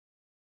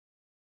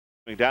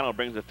McDonald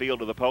brings the field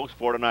to the post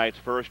for tonight's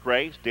first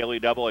race. Daily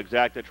Double,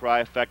 Exacta,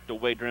 Trifecta,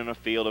 wager in a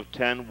field of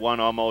 10. One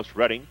Almost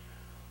Ready,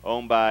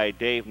 owned by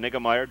Dave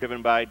Niggemeyer,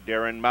 driven by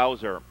Darren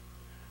Mauser.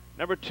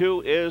 Number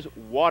 2 is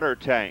Water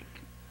Tank,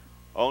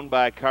 owned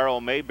by Carl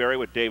Mayberry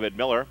with David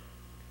Miller.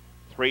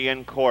 3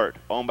 In Court,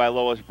 owned by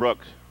Lois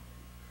Brooks,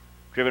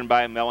 driven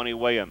by Melanie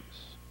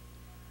Williams.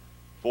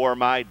 4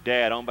 My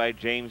Dad, owned by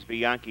James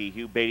Bianchi.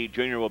 Hugh Beatty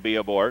Jr. will be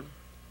aboard.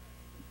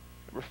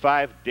 Number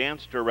 5,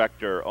 Dance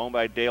Director, owned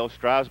by Dale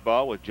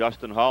Strasbaugh with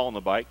Justin Hall on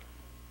the bike.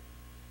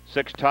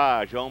 6,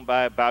 Taj, owned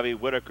by Bobby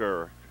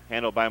Whitaker,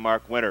 handled by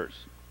Mark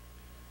Winters.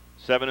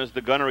 7 is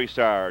the Gunnery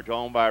Sarge,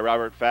 owned by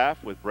Robert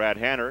Pfaff with Brad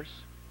Hanners.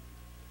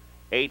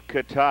 8,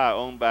 Kata,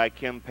 owned by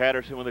Kim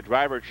Patterson with a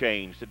driver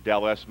change to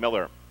Del S.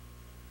 Miller.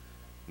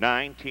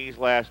 9, T's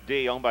Last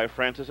D, owned by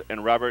Francis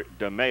and Robert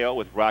DeMeo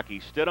with Rocky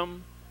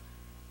Stidham.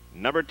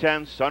 Number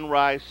 10,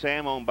 Sunrise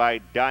Sam, owned by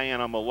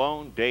Diana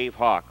Malone. Dave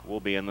Hawk will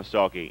be in the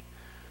sulky.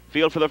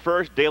 Field for the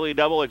first, Daily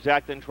Double,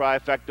 Exacta and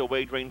Trifecta,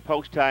 wagering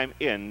post time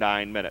in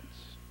 9 minutes.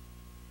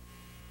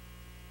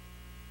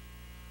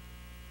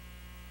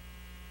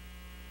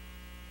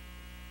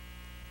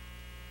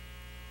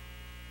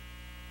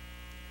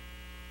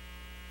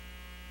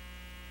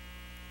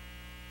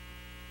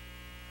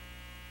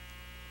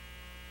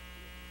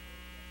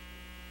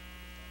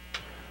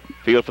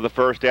 Field for the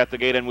first at the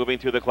gate and moving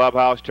through the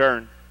clubhouse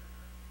turn.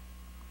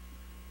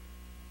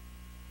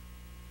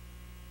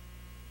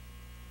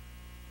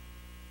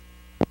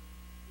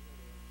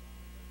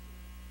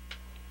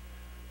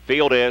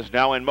 Field is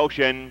now in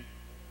motion.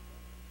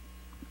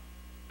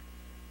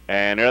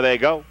 And there they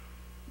go.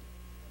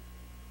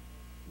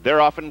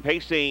 They're off and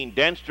pacing.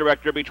 Dance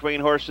Director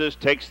between horses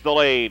takes the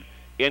lead.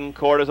 In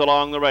Court is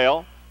along the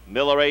rail.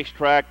 Miller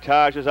Racetrack,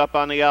 Taj is up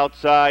on the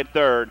outside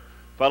third.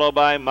 Followed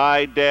by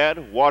My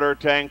Dad, Water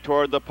Tank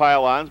toward the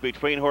pylons.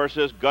 Between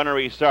horses,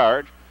 Gunnery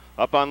Sarge.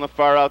 Up on the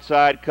far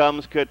outside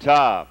comes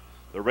Kata.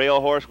 The rail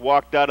horse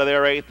walked out of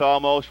there 8th,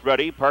 Almost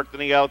Ready, parked on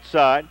the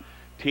outside.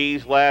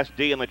 T's Last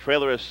D, and the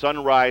trailer is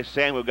Sunrise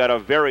Sam, who got a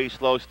very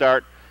slow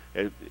start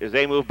as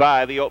they move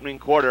by the opening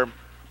quarter.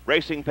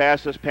 Racing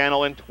past this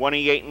panel in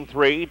 28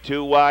 3,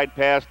 2 wide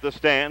past the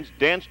stands.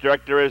 Dance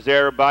Director is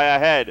there by a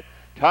head.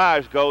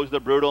 Taj goes the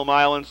Brutal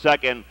Mile in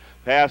second.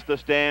 Past the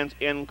stands,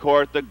 In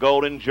Court, the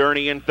Golden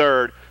Journey in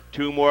third.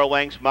 2 more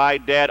lengths, My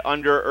Dad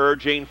under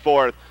urging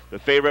fourth. The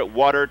favorite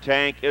Water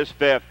Tank is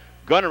fifth.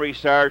 Gunnery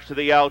Sarge to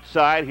the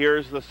outside.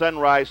 Here's the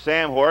Sunrise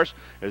Sam horse.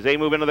 As they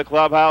move into the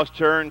clubhouse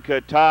turn,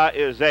 Kata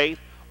is 8th.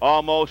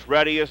 Almost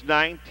Ready is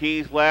 9th.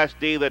 T's Last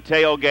D, the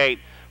tailgate.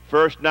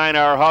 First 9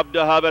 are hub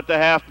to hub at the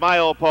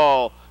half-mile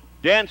pole.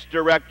 Dance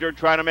Director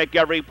trying to make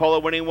every pole a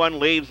winning one.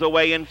 Leads the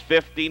way in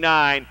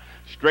 59.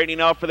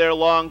 Straightening out for their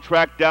long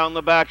trek down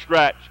the back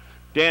stretch.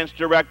 Dance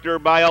Director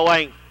by a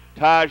length.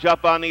 Taj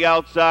up on the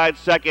outside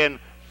second.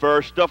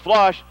 First to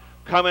flush.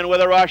 Coming with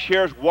a rush,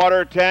 here's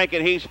Water Tank,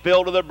 and he's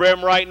filled to the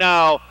brim right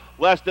now.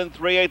 Less than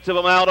 3/8 of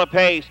a mile to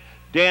pace.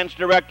 Dance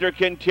Director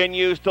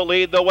continues to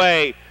lead the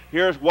way.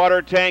 Here's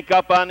Water Tank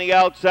up on the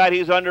outside.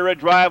 He's under a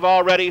drive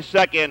already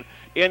second.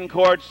 In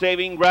Court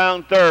saving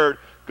ground third.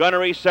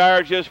 Gunnery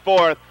Sarge is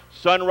fourth.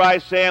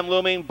 Sunrise Sam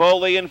looming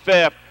boldly in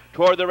fifth.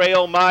 Toward the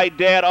rail, My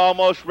Dad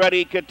Almost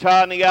Ready.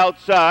 Kata on the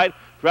outside.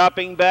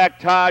 Dropping back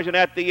Taj, and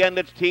at the end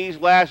it's T's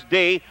Last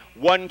D.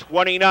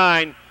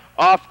 129.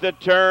 Off the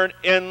turn,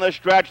 in the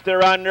stretch,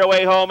 they're on their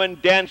way home, and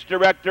Dance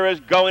Director is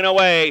going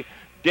away.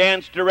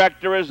 Dance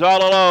Director is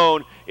all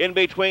alone. In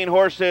between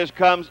horses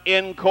comes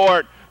In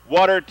Court.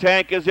 Water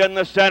Tank is in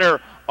the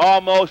center.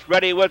 Almost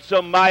Ready with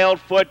some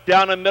mild foot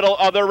down the middle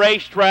of the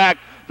racetrack.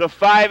 The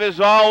 5 is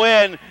all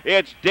in.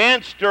 It's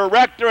Dance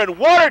Director and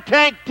Water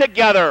Tank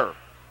together.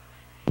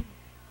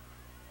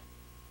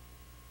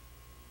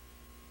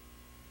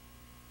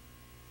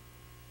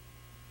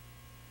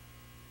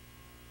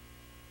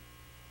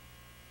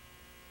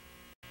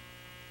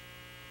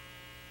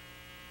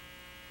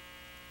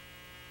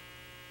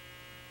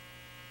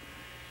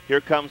 Here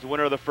comes the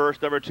winner of the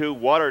first, number 2,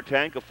 Water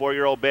Tank, a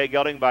 4-year-old bay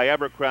gelding by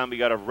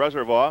Abercrombie out of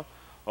Reservoir,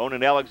 owned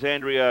in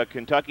Alexandria,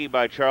 Kentucky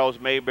by Charles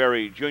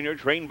Mayberry Jr.,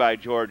 trained by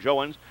George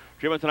Owens,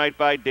 driven tonight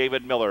by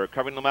David Miller,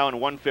 covering the mile in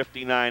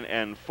 1:59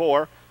 and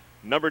 4.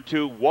 Number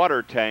 2,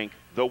 Water Tank,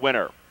 the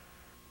winner.